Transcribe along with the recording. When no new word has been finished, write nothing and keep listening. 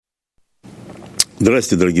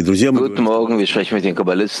Guten Morgen, wir sprechen mit den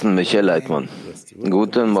Kabbalisten Michael Laitman.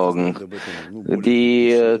 Guten Morgen.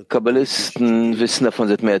 Die Kabbalisten wissen davon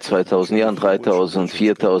seit mehr als 2000 Jahren, 3000,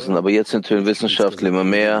 4000, aber jetzt enthüllen Wissenschaftler immer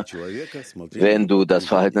mehr. Wenn du das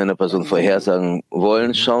Verhalten einer Person vorhersagen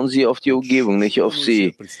wollen, schauen sie auf die Umgebung, nicht auf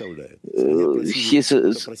sie.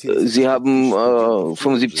 Sie haben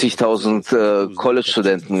 75.000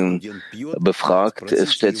 College-Studenten befragt.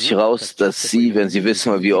 Es stellt sich heraus, dass sie, wenn sie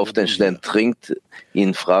wissen, wie oft ein Student trinkt,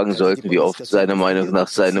 ihn fragen sollten, wie oft seiner Meinung nach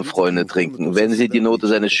seine Freunde trinken. Wenn Sie die Note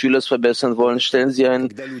seines Schülers verbessern wollen, stellen Sie einen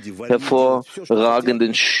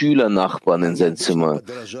hervorragenden Schülernachbarn in sein Zimmer.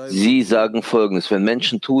 Sie sagen Folgendes: Wenn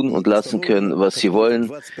Menschen tun und lassen können, was sie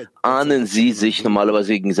wollen, ahnen sie sich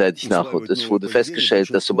normalerweise gegenseitig nach. Und es wurde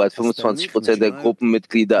festgestellt, dass sobald 25% der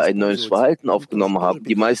Gruppenmitglieder ein neues Verhalten aufgenommen haben,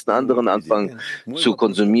 die meisten anderen anfangen zu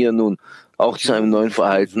konsumieren, nun auch zu einem neuen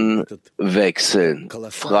Verhalten wechseln.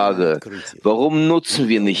 Frage: Warum nutzen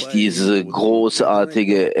wir nicht diese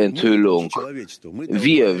großartige Enthüllung?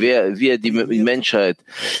 Wir, die Menschheit,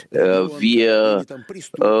 das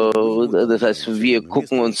heißt, wir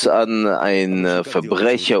gucken uns an ein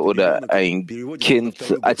Verbrecher oder ein Kind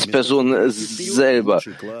als Person selber,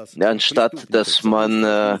 anstatt dass man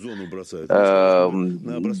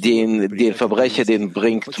den Verbrecher, den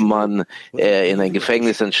bringt man in ein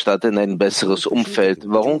Gefängnis, anstatt in ein besseres Umfeld.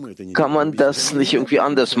 Warum kann man das nicht irgendwie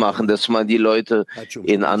anders machen, dass man die Leute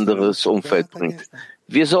in ein anderes Umfeld bringt?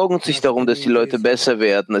 Wir sorgen uns nicht darum, dass die Leute besser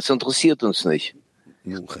werden. Es interessiert uns nicht.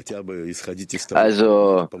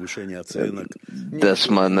 Also, dass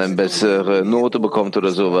man eine bessere Note bekommt oder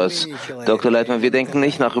sowas. Dr. Laitman, wir denken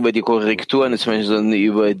nicht nach über die Korrektur eines Menschen, sondern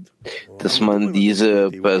über, dass man diese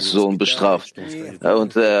Person bestraft.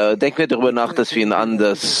 Und denken wir darüber nach, dass wir ihn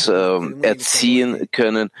anders erziehen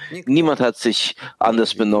können. Niemand hat sich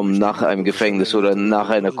anders benommen nach einem Gefängnis oder nach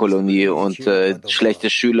einer Kolonie. Und schlechte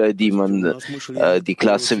Schüler, die man die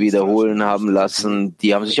Klasse wiederholen haben lassen,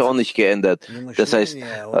 die haben sich auch nicht geändert. Das heißt,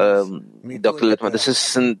 Dr. Laitman, das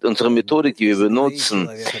ist unsere Methodik, die wir benutzen,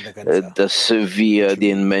 dass wir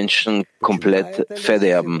den Menschen komplett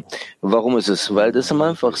verderben. Warum ist es? Weil das am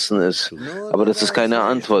einfachsten ist. Aber das ist keine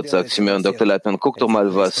Antwort, sagt sie mir. Und Dr. Laitman, guck doch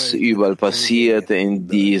mal, was überall passiert in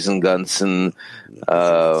diesen ganzen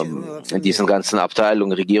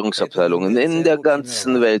Abteilungen, Regierungsabteilungen, in der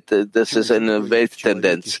ganzen Welt. Das ist eine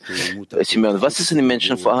Welttendenz. Was ist in den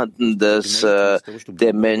Menschen vorhanden, dass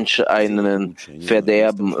der Mensch einen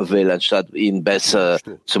verderben will, anstatt ihn besser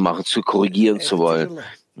zu machen, zu korrigieren zu wollen?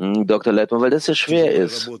 Dr. Laitman, weil das ja schwer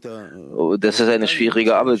ist. Das ist eine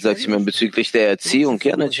schwierige Arbeit, sagt sie mir, bezüglich der Erziehung.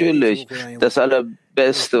 Ja, natürlich. Das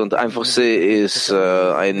Allerbeste und Einfachste ist,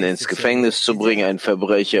 einen ins Gefängnis zu bringen, einen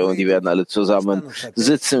Verbrecher, und die werden alle zusammen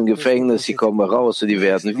sitzen im Gefängnis, die kommen raus und die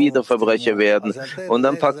werden wieder Verbrecher werden, und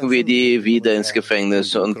dann packen wir die wieder ins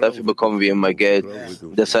Gefängnis und dafür bekommen wir immer Geld.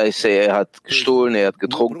 Das heißt, er hat gestohlen, er hat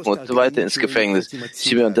getrunken und so weiter ins Gefängnis.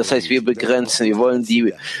 Das heißt, wir begrenzen, wir wollen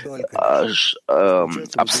die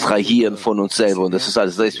abstrahieren von uns selber, und das ist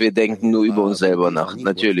alles. Das heißt, wir denken nur über uns selber nach,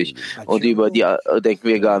 natürlich, und über die denken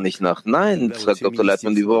wir gar nicht nach. Nein, sagt Dr.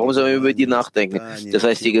 Laitman, warum sollen wir über die nachdenken? Das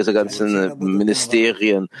heißt, diese ganzen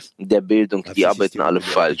Ministerien der Bildung, die arbeiten alle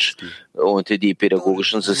falsch. Und die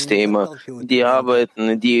pädagogischen Systeme, die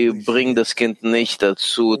arbeiten, die bringen das Kind nicht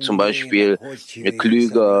dazu, zum Beispiel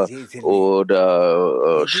klüger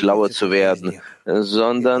oder schlauer zu werden,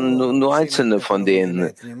 sondern nur einzelne von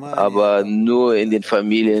denen, aber nur in den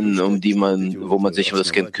Familien, wo man sich um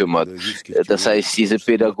das Kind kümmert. Das heißt, diese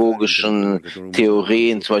pädagogischen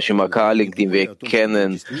Theorien, zum Beispiel Makalik, die wir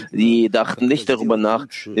kennen, die dachten nicht darüber nach,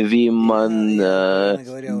 wie man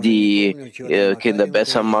die Kinder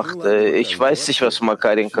besser macht. Ich weiß nicht, was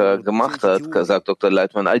Makalik gemacht hat, sagt Dr.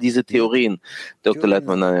 Laitman. All diese Theorien, Dr.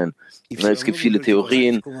 Laitman, nein. Es gibt viele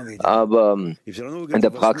Theorien, aber in der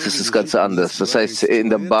Praxis ist es ganz anders. Das heißt, in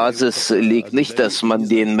der Basis liegt nicht, dass man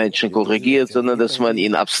den Menschen korrigiert, sondern dass man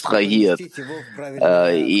ihn abstrahiert,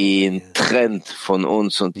 ihn trennt von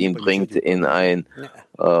uns und ihn bringt in ein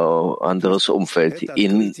anderes Umfeld,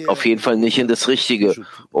 ihn auf jeden Fall nicht in das richtige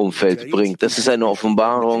Umfeld bringt. Das ist eine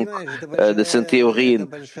Offenbarung, das sind Theorien.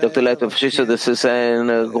 Dr. Laitman, verstehst du, das ist ein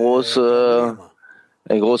großes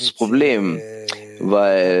Problem,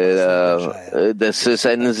 weil das ist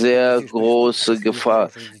eine sehr große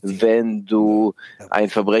Gefahr, wenn du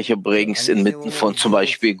einen Verbrecher bringst inmitten von zum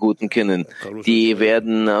Beispiel guten Kindern. Die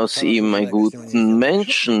werden aus ihm einen guten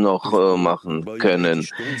Menschen noch machen können.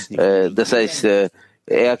 Das heißt,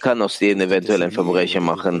 er kann aus denen eventuell einen Verbrecher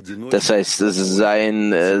machen. Das heißt,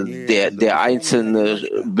 der einzelne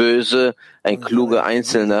Böse ein kluger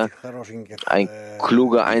Einzelner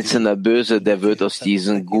Böse, der wird aus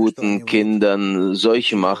diesen guten Kindern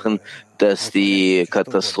solche machen, dass die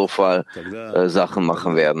katastrophal Sachen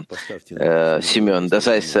machen werden. Semion, das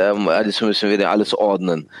heißt, alles müssen wir alles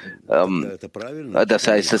ordnen. Das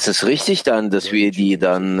heißt, es ist richtig dann, dass wir die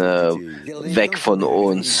dann weg von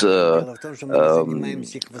uns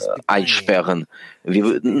einsperren.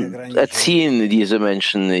 Wir erziehen diese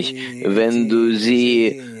Menschen nicht. Wenn du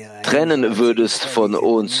sie trennen würdest von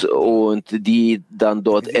uns und die dann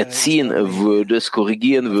dort erziehen würdest,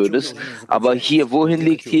 korrigieren würdest. Aber hier, wohin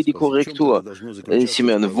liegt hier die Korrektur?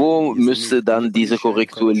 Semion, wo müsste dann diese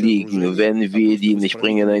Korrektur liegen, wenn wir die nicht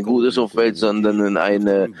bringen in ein gutes Umfeld, sondern in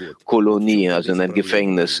eine Kolonie, also in ein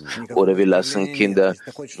Gefängnis, oder wir lassen Kinder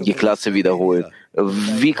die Klasse wiederholen?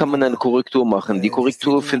 Wie kann man eine Korrektur machen? Die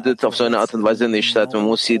Korrektur findet auf so eine Art und Weise nicht statt. Man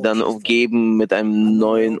muss sie dann umgeben mit einem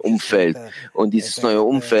neuen Umfeld. Und dieses neue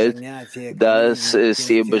Umfeld, das ist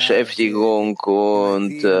die Beschäftigung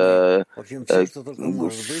und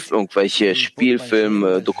irgendwelche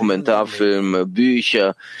Spielfilme, Dokumentarfilme,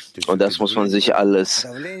 Bücher. Und das muss man sich alles,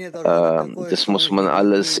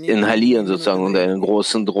 inhalieren sozusagen unter einem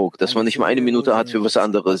großen Druck, dass man nicht mal eine Minute hat für was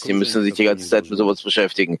anderes. Die müssen sich die ganze Zeit mit sowas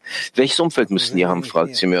beschäftigen. Welches Umfeld müssen die haben,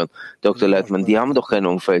 fragt Semion. Dr. Laitman, die haben doch kein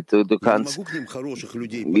Umfeld. Ich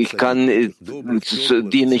kann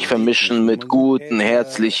die nicht vermischen mit guten,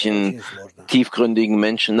 herzlichen, tiefgründigen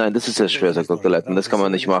Menschen. Nein, das ist sehr schwer, sagt Dr. Laitman. Das kann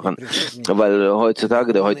man nicht machen. Weil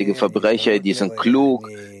heutzutage, der heutige Verbrecher, die sind klug,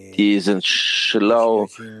 die sind schlau,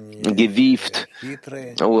 gewieft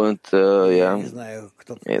und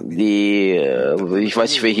ich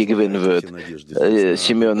weiß nicht, wer hier gewinnen wird.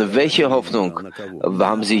 Semion, welche Hoffnung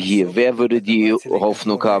haben Sie hier? Wer würde die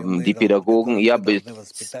Hoffnung haben? Die Pädagogen? Ja,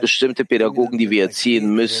 bestimmte Pädagogen, die wir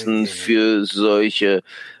erziehen müssen für solche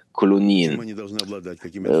Kolonien.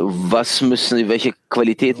 Welche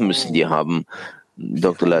Qualitäten müssen die haben?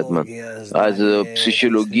 Dr. Laitman. Also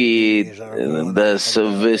Psychologie, das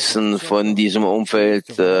Wissen von diesem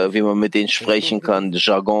Umfeld, wie man mit denen sprechen kann,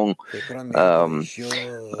 Jargon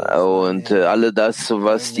und alle das,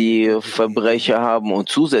 was die Verbrecher haben. Und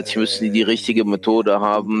zusätzlich müssen die richtige Methode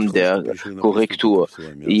haben der Korrektur.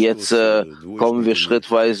 Jetzt kommen wir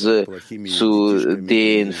schrittweise zu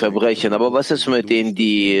den Verbrechern. Aber was ist mit denen,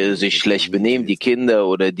 die sich schlecht benehmen, die Kinder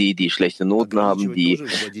oder die schlechte Noten haben, die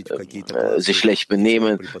sich schlecht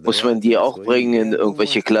benehmen, muss man die auch bringen in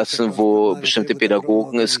irgendwelche Klassen, wo bestimmte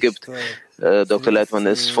Pädagogen es gibt? Dr. Laitman,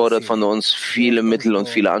 es fordert von uns viele Mittel und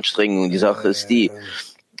viele Anstrengungen. Die Sache ist die,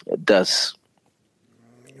 dass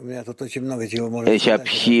ich habe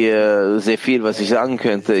hier sehr viel, was ich sagen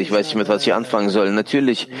könnte. Ich weiß nicht, mit was ich anfangen soll.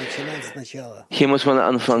 Natürlich, hier muss man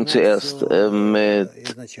anfangen zuerst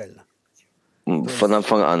von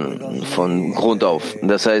Anfang an, von Grund auf.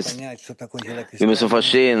 Das heißt, wir müssen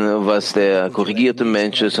verstehen, was der korrigierte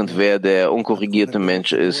Mensch ist und wer der unkorrigierte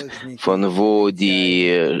Mensch ist, von wo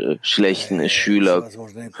die schlechten Schüler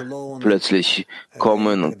plötzlich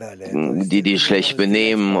kommen, die schlecht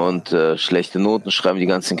benehmen und schlechte Noten schreiben, die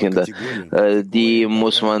ganzen Kinder. Die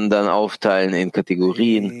muss man dann aufteilen in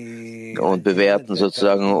Kategorien und bewerten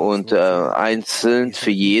sozusagen und einzeln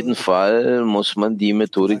für jeden Fall muss man die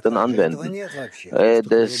Methodik dann anwenden.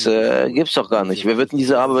 Das gibt's doch gar nicht. Wer wird denn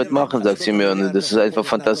diese Arbeit machen, sagt Semion. Das ist einfach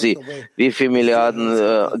Fantasie. Wie viele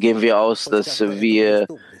Milliarden geben wir aus, dass wir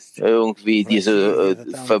irgendwie diese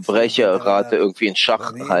Verbrecherrate irgendwie in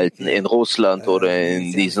Schach halten, in Russland oder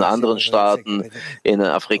in diesen anderen Staaten, in den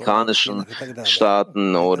afrikanischen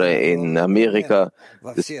Staaten oder in Amerika.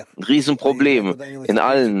 Das ist ein Riesenproblem in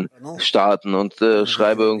allen Staaten und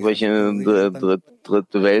schreibe irgendwelche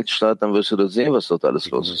dritte Weltstaat, dann wirst du dort sehen, was dort alles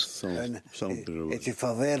los ist.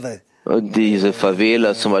 Und diese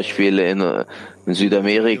Favelas zum Beispiel in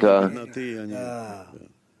Südamerika,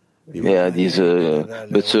 ja, diese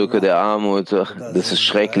Bezirke der Armut, das ist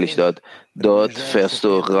schrecklich dort. Dort fährst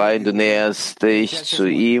du rein, du näherst dich zu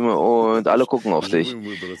ihm und alle gucken auf dich.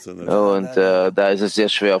 Und da ist es sehr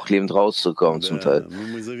schwer, auch lebend rauszukommen zum Teil.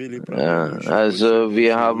 Ja, also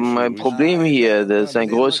wir haben ein Problem hier. Das ist ein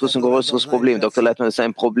größeres Problem. Dr. Laitman, das ist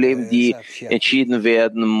ein Problem, die entschieden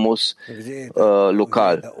werden muss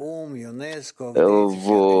lokal.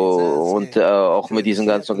 Und auch mit diesen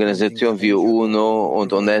ganzen Organisationen wie UNO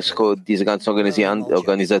und UNESCO, diese ganzen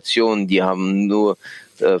Organisationen, die haben nur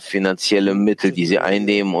finanzielle Mittel, die sie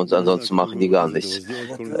einnehmen und ansonsten machen die gar nichts.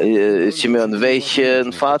 Semion,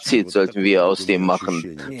 welchen Fazit sollten wir aus dem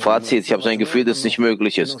machen? Fazit, ich habe so ein Gefühl, dass es nicht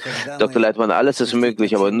möglich ist. Dr. Laitman, alles ist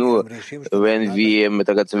möglich, aber nur, wenn wir mit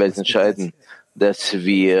der ganzen Welt entscheiden, dass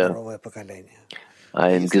wir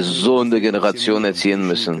eine gesunde Generation erziehen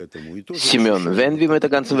müssen. Semion, wenn wir mit der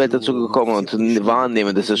ganzen Welt dazu gekommen und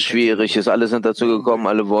wahrnehmen, dass es schwierig ist, alle sind dazu gekommen,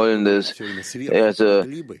 alle wollen das, also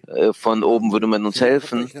von oben würde man uns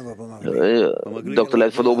helfen, Dr.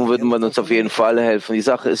 Leit, von oben würde man uns auf jeden Fall helfen. Die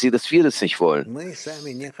Sache ist, dass wir das nicht wollen.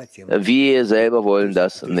 Wir selber wollen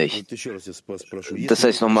das nicht. Das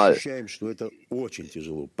heißt nochmal,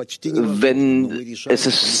 es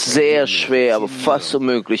ist sehr schwer, aber fast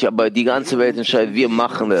unmöglich, aber die ganze Welt entscheidet, wir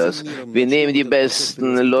machen das. Wir nehmen die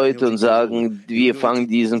besten Leute und sagen, wir fangen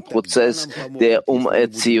diesen Prozess der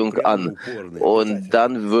Umerziehung an. Und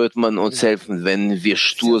dann wird man uns helfen, wenn wir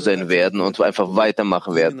stur sein werden und einfach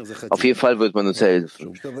weitermachen werden. Auf jeden Fall wird man uns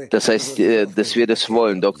helfen. Das heißt, dass wir das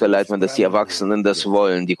wollen. Dr. Laitman, dass die Erwachsenen das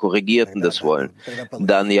wollen, die Korrigierten das wollen.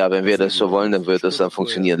 Dann, ja, wenn wir das so wollen, dann wird das dann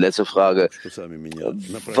funktionieren. Letzte Frage.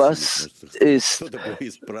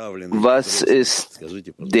 Was ist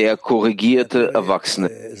der korrigierte Erwachsene?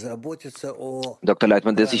 Dr.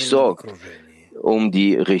 Laitman, der sich sorgt um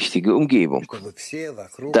die richtige Umgebung,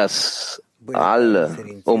 dass alle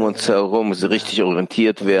um uns herum richtig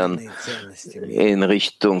orientiert werden in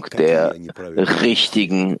Richtung der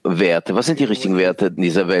richtigen Werte. Was sind die richtigen Werte in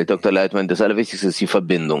dieser Welt? Dr. Laitman, das Allerwichtigste ist die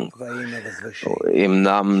Verbindung im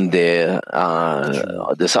Namen des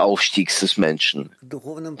Aufstiegs des Menschen.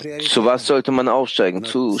 Zu was sollte man aufsteigen?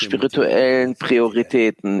 Zu spirituellen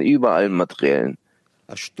Prioritäten über allen materiellen.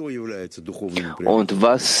 Und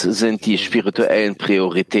was sind die spirituellen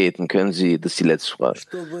Prioritäten? Können Sie, das ist die letzte Frage,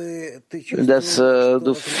 dass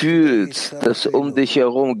du fühlst, dass um dich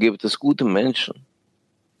herum gibt es gute Menschen.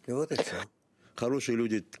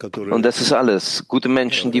 Und das ist alles. Gute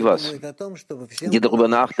Menschen, die was? Die darüber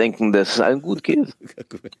nachdenken, dass es allen gut geht.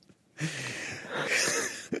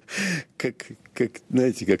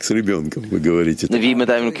 Wie mit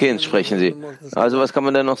einem Kind sprechen Sie. Also was kann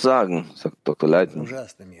man denn noch sagen, sagt Dr. Laitman.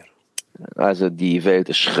 Also die Welt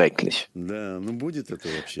ist schrecklich.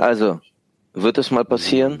 Also, wird es mal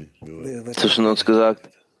passieren? Zwischen uns gesagt?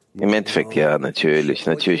 Im Endeffekt, ja,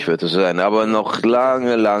 natürlich wird es sein. Aber noch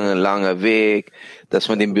lange Weg, dass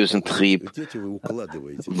man den bösen Trieb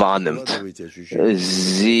wahrnimmt.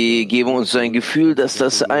 Sie geben uns ein Gefühl, dass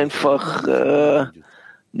das einfach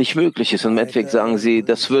nicht möglich ist. Und im Endeffekt sagen sie,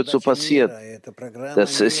 das wird so passieren.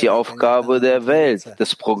 Das ist die Aufgabe der Welt,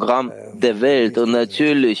 das Programm der Welt. Und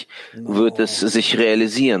natürlich wird es sich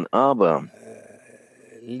realisieren. Aber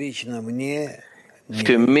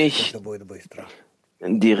für mich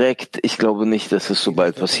direkt, ich glaube nicht, dass es so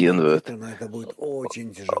bald passieren wird.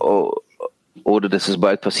 Oder dass es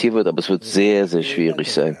bald passieren wird, aber es wird sehr, sehr schwierig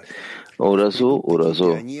sein. Oder so.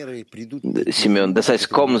 Semion, das heißt,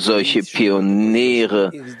 kommen solche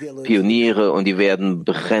Pioniere und die werden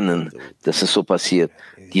brennen, dass es so passiert.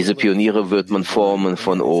 Diese Pioniere wird man formen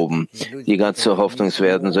von oben. Die ganze Hoffnung, es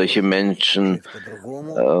werden solche Menschen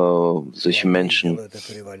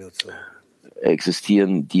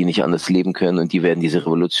existieren, die nicht anders leben können und die werden diese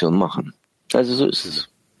Revolution machen. Also so ist es.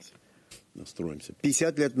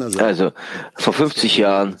 Also, vor 50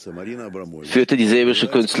 Jahren führte die serbische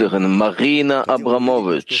Künstlerin Marina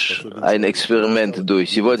Abramovic ein Experiment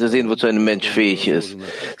durch. Sie wollte sehen, wozu ein Mensch fähig ist.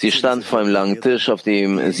 Sie stand vor einem langen Tisch, auf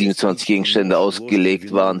dem 27 Gegenstände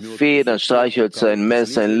ausgelegt waren. Federn, Streichhölzer, ein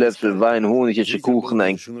Messer, ein Löffel, Wein, Honig, Kuchen,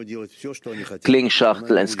 ein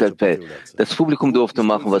Klingschachtel, ein Skalpell. Das Publikum durfte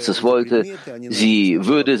machen, was es wollte. Sie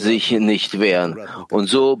würde sich nicht wehren. Und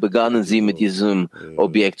so begannen sie mit diesem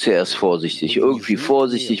Objekt zuerst vorsichtig. Irgendwie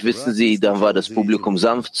vorsichtig, wissen Sie, dann war das Publikum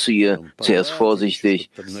sanft zu ihr, zuerst vorsichtig.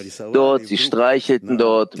 Dort, sie streichelten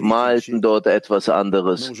dort, malten dort etwas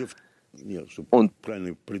anderes. Und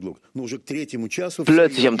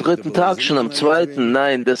plötzlich am dritten Tag, schon am zweiten,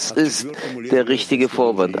 nein, das ist der richtige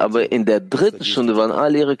Vorwand. Aber in der dritten Stunde waren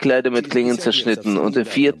alle ihre Kleider mit Klingen zerschnitten und im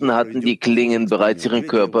vierten hatten die Klingen bereits ihren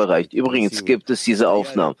Körper erreicht. Übrigens gibt es diese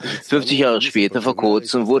Aufnahmen. 50 Jahre später, vor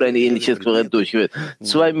kurzem, wurde ein ähnliches Experiment durchgeführt.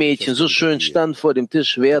 2 Mädchen, so schön, standen vor dem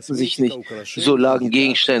Tisch, wehrten sich nicht, so lagen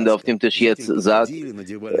Gegenstände auf dem Tisch. Jetzt sagt,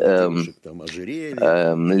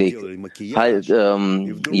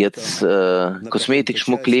 Kosmetik,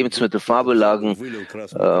 Schmuck, Lebensmittel, Farbe lagen,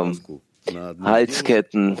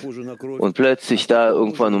 Halsketten und plötzlich da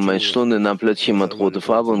irgendwann um eine Stunde nahm plötzlich jemand rote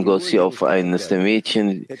Farbe und goss sie auf eines der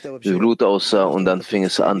Mädchen, wie Blut aussah und dann fing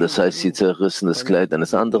es an, das heißt, sie zerrissen das Kleid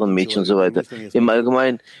eines anderen Mädchens und so weiter. Im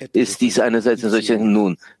Allgemeinen ist dies einerseits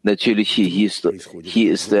nun, natürlich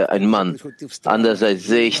hier ist er ein Mann. Andererseits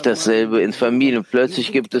sehe ich dasselbe in Familien.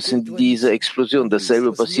 Plötzlich gibt es in dieser Explosion,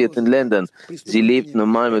 dasselbe passiert in Ländern. Sie lebten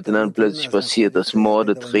normal miteinander, plötzlich passiert das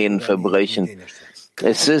Morde, Tränen, Verbrechen.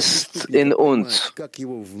 Es ist in uns.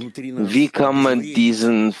 Wie kann man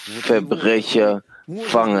diesen Verbrecher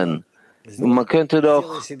fangen. Man könnte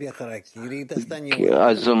doch,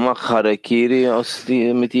 also mach Harakiri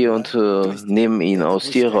mit dir und nimm ihn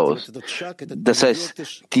aus dir raus. Das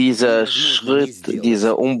heißt, dieser Schritt,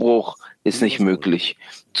 dieser Umbruch ist nicht möglich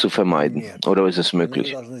zu vermeiden. Oder ist es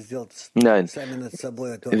möglich? Nein.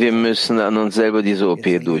 Wir müssen an uns selber diese OP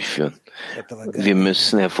durchführen. Wir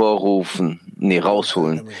müssen rausholen,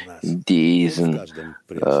 diesen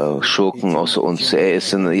Schurken aus uns. Er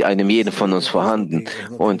ist in einem jeden von uns vorhanden.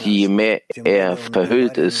 Und je mehr er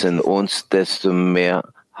verhüllt ist in uns, desto mehr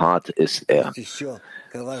hart ist er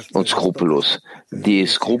und skrupellos. Die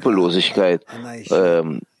Skrupellosigkeit,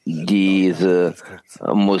 diese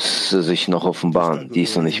muss sich noch offenbaren. Die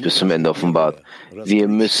ist noch nicht bis zum Ende offenbart. Wir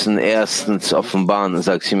müssen erstens offenbaren,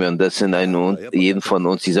 sagt Semion, dass in jedem von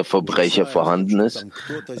uns dieser Verbrecher vorhanden ist.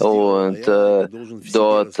 Und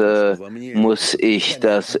dort muss ich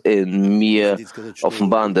das in mir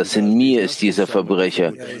offenbaren, dass in mir ist dieser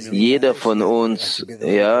Verbrecher. Jeder von uns,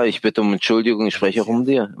 ja, ich bitte um Entschuldigung, ich spreche auch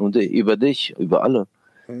über dich, über alle.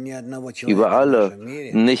 Über alle.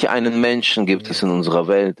 Nicht einen Menschen gibt es in unserer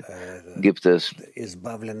Welt,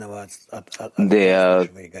 der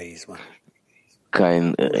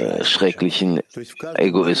keinen schrecklichen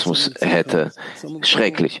Egoismus hätte.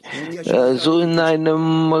 Schrecklich. So in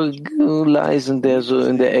einem Leisen, der so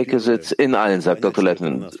in der Ecke sitzt, in allen, sagt Dr.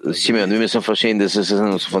 Laitman and Semion. Wir müssen verstehen, dass es in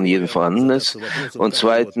uns von jedem vorhanden ist. Und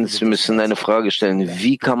zweitens, wir müssen eine Frage stellen,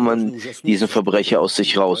 wie kann man diesen Verbrecher aus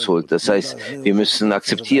sich rausholen? Das heißt, wir müssen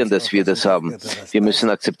akzeptieren, dass wir das haben. Wir müssen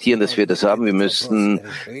akzeptieren, dass wir das haben. Wir müssen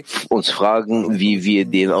uns fragen, wie wir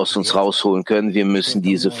den aus uns rausholen können. Wir müssen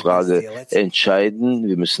diese Frage entscheiden.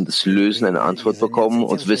 Wir müssen das lösen, eine Antwort bekommen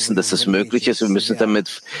und wissen, dass das möglich ist. Wir müssen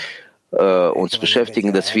damit uns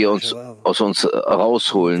beschäftigen, dass wir uns aus uns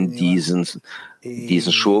rausholen, diesen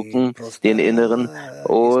Schurken, den Inneren,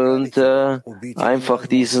 und einfach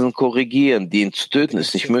diesen korrigieren. Den zu töten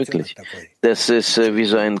ist nicht möglich. Das ist wie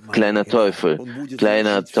so ein kleiner Teufel.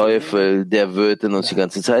 Kleiner Teufel, der wird in uns die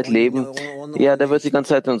ganze Zeit leben. Ja, der wird die ganze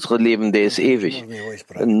Zeit in uns leben, der ist ewig.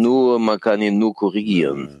 Man kann ihn nur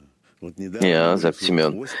korrigieren. Ja, sagt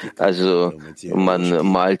Semion. Also man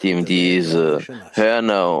malt ihm diese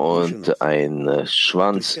Hörner und einen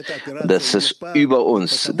Schwanz. Das ist über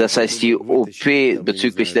uns. Das heißt, die OP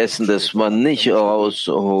bezüglich dessen, dass man nicht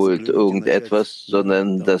rausholt irgendetwas,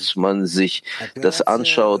 sondern dass man sich das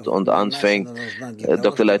anschaut und anfängt.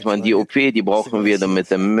 Dr. Laitman, die OP, die brauchen wir, damit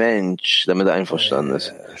der Mensch damit einverstanden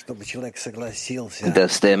ist.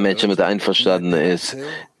 Dass der Mensch damit einverstanden ist,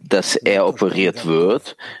 dass er operiert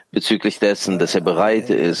wird, bezüglich dessen, dass er bereit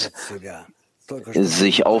ist,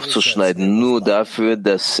 sich aufzuschneiden, nur dafür,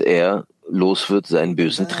 dass er los wird seinen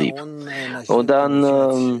bösen Trieb. Und dann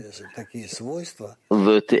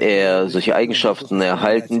wird er solche Eigenschaften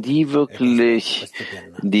erhalten, die wirklich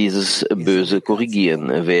dieses Böse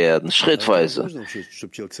korrigieren werden, schrittweise.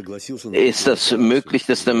 Ist das möglich,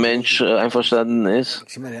 dass der Mensch einverstanden ist,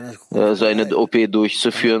 so eine OP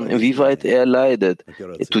durchzuführen? Inwieweit er leidet?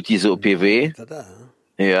 Tut diese OP weh?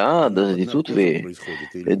 Ja, die tut weh.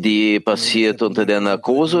 Die passiert unter der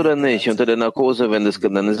Narkose oder nicht? Unter der Narkose,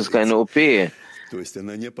 dann ist es keine OP.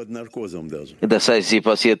 Das heißt, sie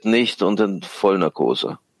passiert nicht unter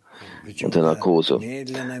Vollnarkose. Unter Narkose.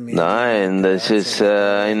 Nein, das ist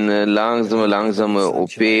eine langsame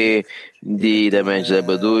OP, die der Mensch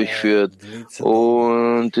selber durchführt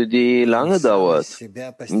und die lange dauert.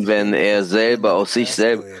 Wenn er selber aus sich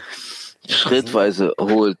selber schrittweise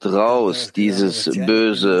holt raus dieses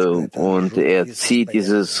Böse und er zieht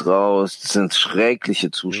dieses raus. Das sind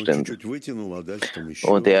schreckliche Zustände.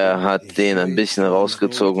 Und er hat den ein bisschen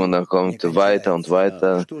rausgezogen und dann kommt weiter und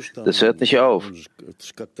weiter. Das hört nicht auf.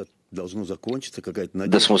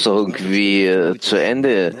 Das muss doch irgendwie zu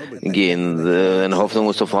Ende gehen. Eine Hoffnung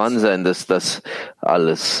muss doch vorhanden sein, dass das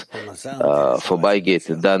alles vorbeigeht.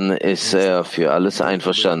 Dann ist er für alles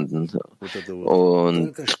einverstanden.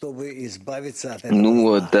 Und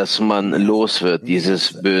nur, dass man los wird,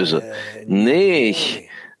 dieses Böse. Nicht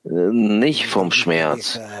vom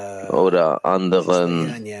Schmerz oder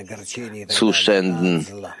anderen Zuständen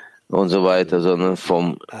und so weiter, sondern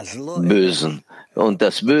vom Bösen. Und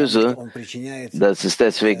das Böse, das ist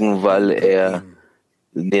deswegen, weil er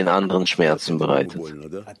den anderen Schmerzen bereitet.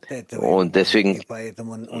 Und deswegen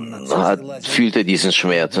fühlt er diesen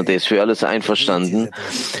Schmerz und er ist für alles einverstanden,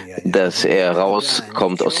 dass er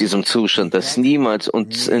rauskommt aus diesem Zustand, dass niemals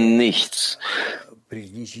und nichts,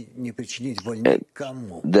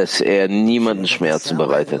 dass er niemanden Schmerzen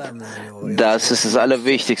bereitet. Das ist das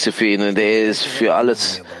Allerwichtigste für ihn und er ist für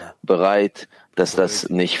alles bereit, dass das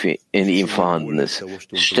nicht in ihm vorhanden ist.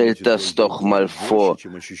 Stellt das doch mal vor,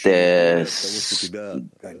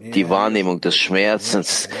 die Wahrnehmung des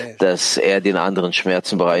Schmerzens, dass er den anderen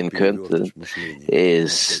Schmerzen bereiten könnte,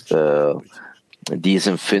 ist diese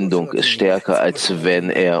Empfindung ist stärker, als wenn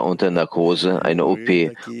er unter Narkose eine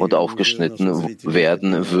OP und aufgeschnitten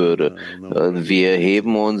werden würde. Wir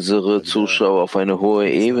heben unsere Zuschauer auf eine hohe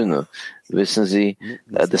Ebene. Wissen Sie,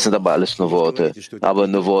 das sind aber alles nur Worte. Aber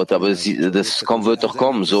das wird doch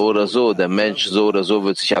kommen, so oder so. Der Mensch so oder so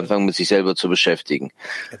wird sich anfangen, mit sich selber zu beschäftigen.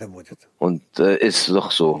 Und ist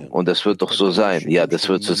doch so. Und das wird doch so sein. Ja, das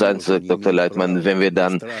wird so sein, sagt Dr. Laitman, wenn wir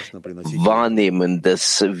dann wahrnehmen,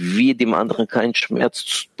 dass wir dem anderen keinen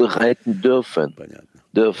Schmerz bereiten dürfen.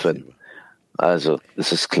 Also,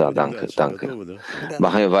 das ist klar. Danke.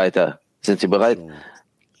 Machen wir weiter. Sind Sie bereit?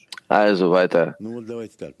 Also weiter.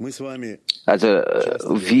 Also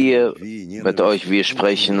wir mit euch, wir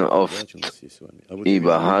sprechen oft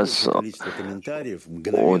über Hass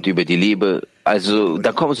und über die Liebe. Also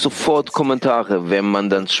da kommen sofort Kommentare, wenn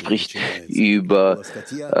man dann spricht über,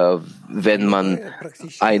 wenn man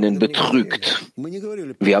einen betrügt.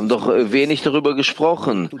 Wir haben doch wenig darüber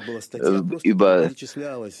gesprochen, über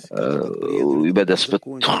das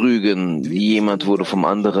Betrügen. Jemand wurde vom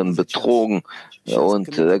anderen betrogen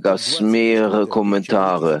und da gab es mehrere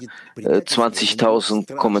Kommentare.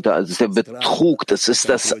 20.000 Kommentare. Also der Betrug, das ist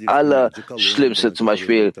das Allerschlimmste. Zum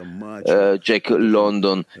Beispiel Jack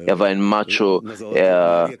London, er war ein Macho.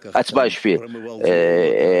 Als Beispiel,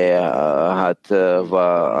 er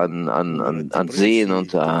war an Seen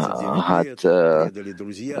und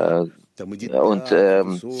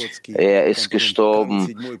er ist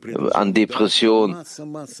gestorben an Depression,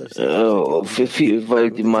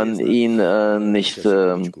 weil man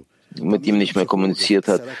mit ihm nicht mehr kommuniziert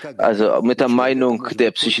hat. Also mit der Meinung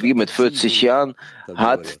der Psychologie mit 40 Jahren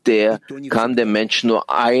kann der Mensch nur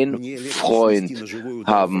einen Freund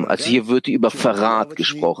haben. Also hier wird über Verrat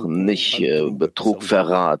gesprochen, nicht Betrug,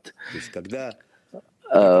 Verrat.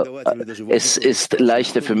 Es ist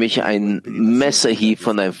leichter für mich, ein Messerhieb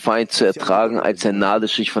von einem Feind zu ertragen, als ein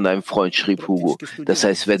Nadelstich von einem Freund, schrieb Hugo. Das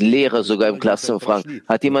heißt, wenn Lehrer sogar im Klassenzimmer fragen,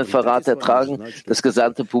 hat jemand Verrat ertragen? Das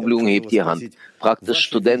gesamte Publikum hebt die Hand. Fragt es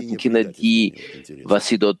Studentenkinder, was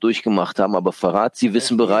sie dort durchgemacht haben, aber Verrat, sie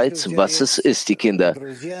wissen bereits, was es ist, die Kinder.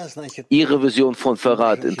 Ihre Vision von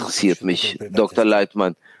Verrat interessiert mich, Dr.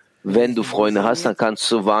 Laitman. Wenn du Freunde hast, dann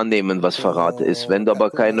kannst du wahrnehmen, was Verrat ist. Wenn du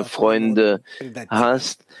aber keine Freunde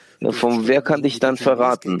hast, von wer kann dich dann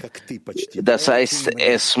verraten? Das heißt,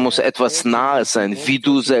 es muss etwas Nahes sein, wie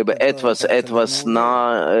du selber, etwas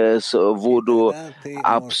Nahes, wo du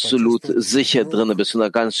absolut sicher drin bist. Und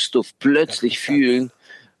dann kannst du plötzlich fühlen,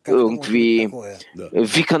 irgendwie,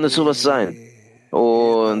 wie kann es sowas sein?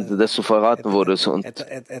 Und dass du verraten wurdest. Und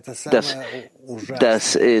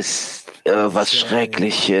das ist was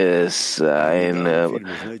Schreckliches, eine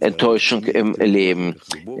Enttäuschung im Leben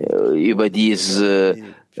über diese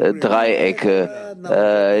Dreiecke,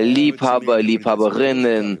 Liebhaber,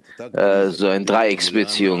 Liebhaberinnen, so eine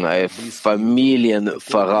Dreiecksbeziehung, ein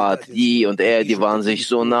Familienverrat, die und er, die waren sich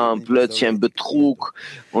so nah und plötzlich ein Betrug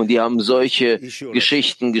und die haben solche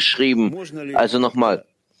Geschichten geschrieben. Also nochmal,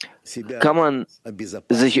 kann man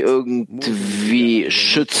sich irgendwie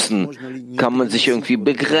schützen? Kann man sich irgendwie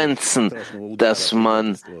begrenzen, dass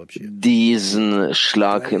man diesen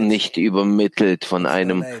Schlag nicht übermittelt von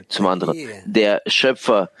einem zum anderen? Der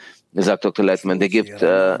Schöpfer, sagt Dr. Laitman, der gibt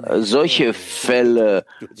solche Fälle,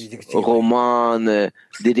 Romane,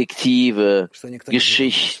 Detektive,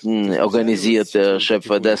 Geschichten organisiert, der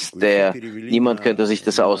Schöpfer, dass niemand könnte sich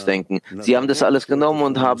das ausdenken. Sie haben das alles genommen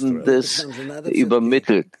und haben das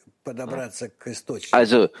übermittelt.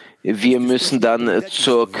 Also, wir müssen dann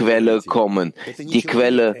zur Quelle kommen. Die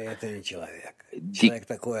Quelle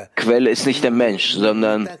ist nicht der Mensch,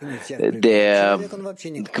 sondern der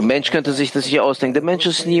Mensch könnte sich das nicht ausdenken. Der Mensch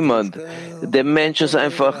ist niemand. Der Mensch ist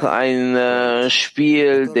einfach ein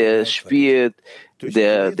Spiel, der spielt.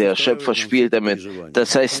 Der Schöpfer spielt damit.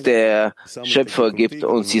 Das heißt, der Schöpfer gibt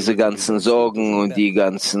uns diese ganzen Sorgen und die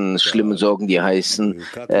ganzen schlimmen Sorgen, die heißen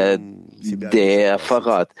der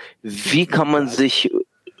Verrat. Wie kann man sich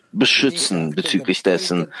beschützen bezüglich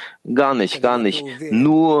dessen? Gar nicht.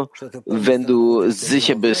 Nur wenn du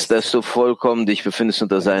sicher bist, dass du vollkommen dich befindest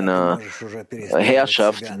unter seiner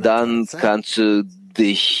Herrschaft, dann kannst du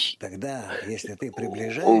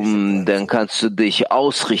dann kannst du dich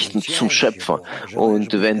ausrichten zum Schöpfer.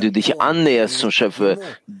 Und wenn du dich annäherst zum Schöpfer,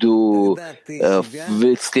 du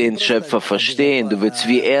willst den Schöpfer verstehen, du willst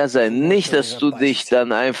wie er sein. Nicht, dass du dich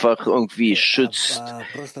dann einfach irgendwie schützt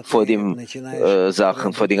vor den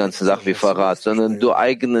vor den ganzen Sachen wie Verrat, sondern du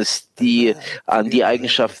eignest dir an die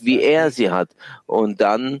Eigenschaft, wie er sie hat. Und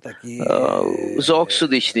dann sorgst du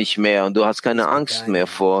dich nicht mehr und du hast keine Angst mehr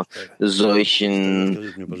vor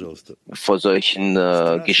solchen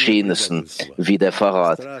Geschehnissen wie der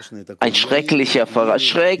Verrat. Ein schrecklicher Verrat.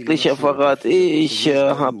 Ich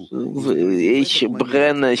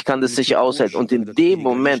brenne, ich kann das nicht aushalten. Und in dem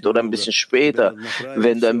Moment oder ein bisschen später,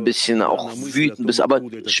 wenn du ein bisschen auch wütend bist, aber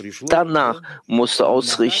danach musst du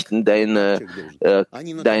ausrichten deine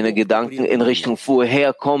Gedanken in Richtung,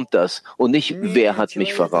 woher kommt das? Und nicht, wer hat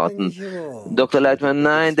mich verraten? Dr. Laitman,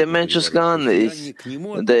 nein, der Mensch ist gar nicht.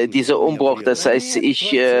 Dieser Umbruch, das heißt,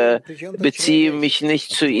 ich beziehe mich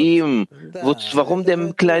nicht zu ihm. Warum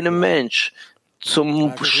der kleine Mensch?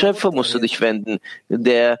 Zum Schöpfer musst du dich wenden.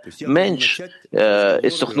 Der Mensch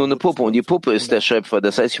ist doch nur eine Puppe und die Puppe ist der Schöpfer.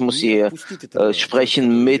 Das heißt, ich muss hier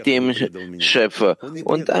sprechen mit dem Schöpfer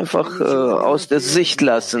und einfach aus der Sicht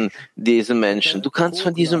lassen, diesen Menschen. Du kannst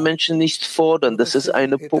von diesem Menschen nichts fordern. Das ist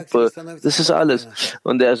eine Puppe. Das ist alles.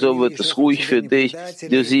 Und so wird es ruhig für dich.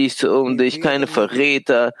 Du siehst um dich keine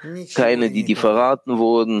Verräter, keine, die verraten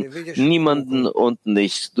wurden, niemanden und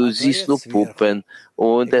nichts. Du siehst nur Puppen.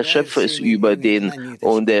 Und der Schöpfer ist über den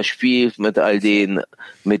und er spielt mit all den,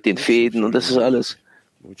 mit den Fäden und das ist alles.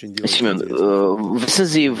 Wissen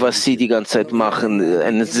Sie, was Sie die ganze Zeit machen?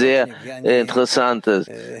 Eine sehr interessante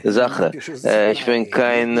Sache. Ich bin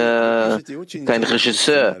kein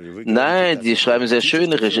Regisseur. Nein, die schreiben sehr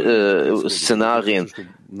schöne Szenarien.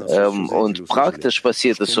 Und praktisch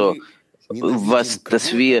passiert es so.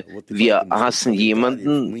 Dass wir hassen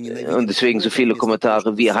jemanden und deswegen so viele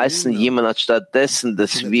Kommentare. Wir hassen jemanden anstatt dessen,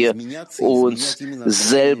 dass wir uns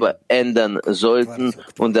selber ändern sollten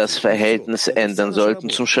und das Verhältnis ändern sollten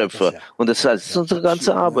zum Schöpfer. Und das ist unsere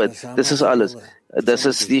ganze Arbeit. Das ist alles. Das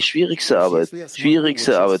ist die schwierigste Arbeit.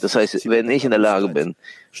 Das heißt, wenn ich in der Lage bin,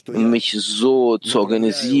 mich so zu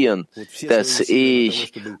organisieren, dass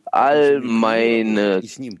ich all meine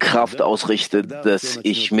Kraft ausrichte, dass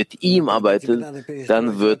ich mit ihm arbeite,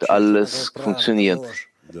 dann wird alles funktionieren.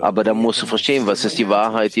 Aber da musst du verstehen, was ist die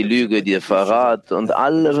Wahrheit, die Lüge, der Verrat und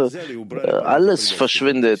alles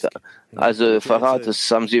verschwindet. Also Verrat, das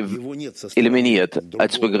haben sie eliminiert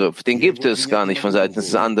als Begriff. Den gibt es gar nicht von Seiten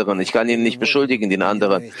des anderen. Ich kann ihn nicht beschuldigen, den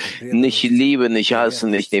anderen. Nicht Liebe, nicht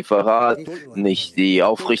Hassen, nicht den Verrat, nicht die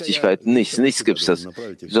Aufrichtigkeit, nichts gibt's das.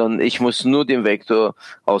 Sondern ich muss nur den Vektor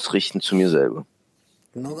ausrichten zu mir selber.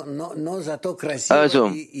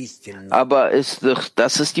 Also, aber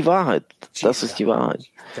das ist die Wahrheit. Das ist die Wahrheit.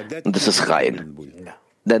 Und das ist rein.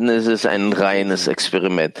 Denn es ist ein reines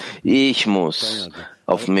Experiment. Ich muss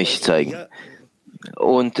auf mich zeigen.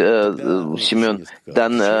 Und Semion,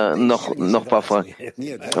 dann noch ein paar Fragen.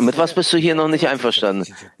 Mit was bist du hier noch nicht einverstanden?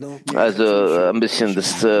 Also ein bisschen,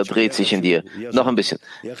 das dreht sich in dir. Noch ein bisschen.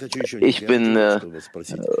 Ich will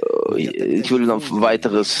noch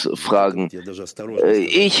weiteres fragen.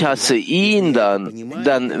 Ich hasse ihn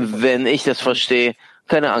dann, wenn ich das verstehe,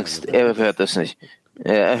 keine Angst, er hört das nicht.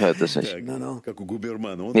 Er hört das nicht.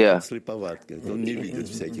 Ja.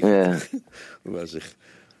 Ja.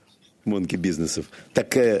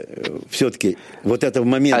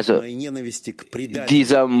 Also,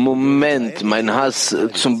 dieser Moment, mein Hass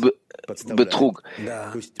zum Betrug,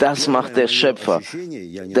 das macht der Schöpfer.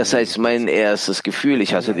 Das heißt, mein erstes Gefühl,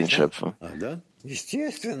 ich hasse den Schöpfer.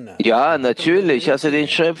 Ja, natürlich, ich hasse den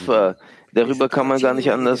Schöpfer. Darüber kann man gar nicht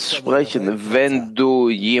anders sprechen. Wenn du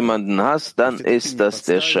jemanden hast, dann ist das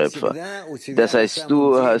der Schöpfer. Das heißt,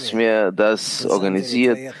 du hast mir das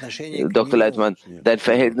organisiert, Dr. Laitman, dein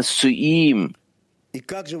Verhältnis zu ihm.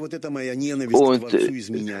 Und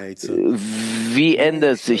wie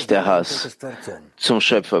ändert sich der Hass zum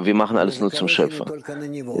Schöpfer? Wir machen alles nur zum Schöpfer.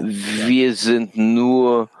 Wir sind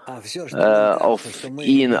nur auf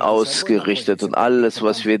ihn ausgerichtet und alles,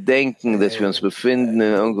 was wir denken, dass wir uns befinden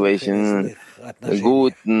in irgendwelchen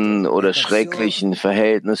guten oder schrecklichen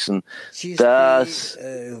Verhältnissen, das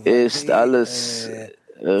ist alles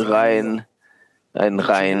eine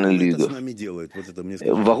reine Lüge.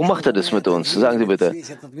 Warum macht er das mit uns? Sagen Sie bitte,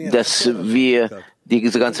 dass wir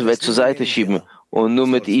diese ganze Welt zur Seite schieben und nur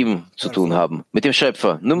mit ihm zu tun haben. Mit dem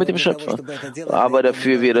Schöpfer, nur mit dem Schöpfer. Aber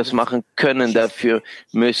dafür wir das machen können, dafür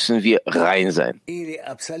müssen wir rein sein.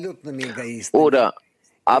 Oder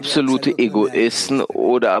absolute Egoisten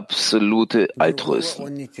oder absolute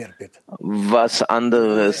Altruisten. Was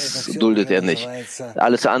anderes duldet er nicht.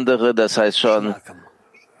 Alles andere, das heißt schon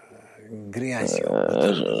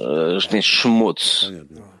Schmutz.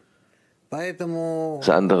 Das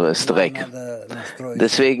andere ist Dreck.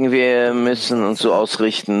 Deswegen, wir müssen uns so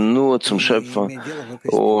ausrichten, nur zum Schöpfer,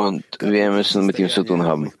 und wir müssen mit ihm zu tun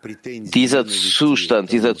haben. Dieser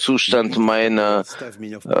Zustand meiner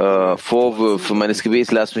Vorwürfe, meines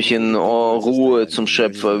Gebets, lass mich in Ruhe zum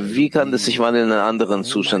Schöpfer. Wie kann das sich wandeln in einen anderen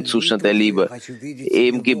Zustand der Liebe?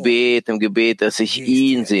 Im Gebet, dass ich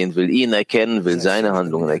ihn sehen will, ihn erkennen will, seine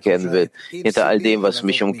Handlungen erkennen will, hinter all dem, was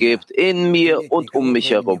mich umgibt, in mir und um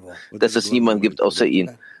mich herum, dass es niemand gibt außer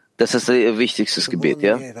ihn. Das ist das wichtigste Gebet,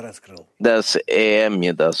 ja? Dass er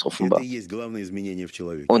mir das offenbart.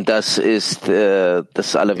 Und das ist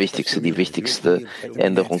das Allerwichtigste, die wichtigste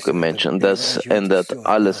Änderung im Menschen. Das ändert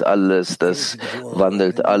alles, das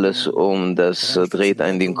wandelt alles um, das dreht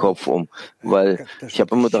einen den Kopf um. Weil ich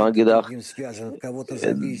habe immer daran gedacht,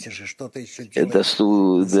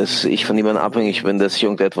 dass ich von jemandem abhängig bin, dass ich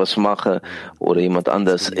irgendetwas mache oder jemand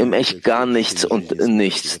anders. Im Echt gar nichts und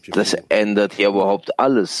nichts. Das ändert ja überhaupt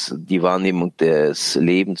alles. Die Wahrnehmung des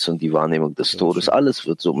Lebens und die Wahrnehmung des Todes, alles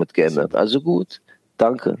wird somit geändert. Also gut,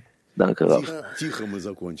 danke. Danke, Rav.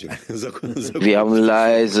 Wir haben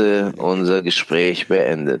leise unser Gespräch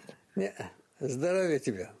beendet.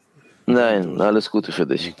 Nein, alles Gute für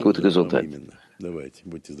dich. Gute Gesundheit.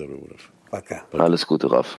 Alles Gute, Rav.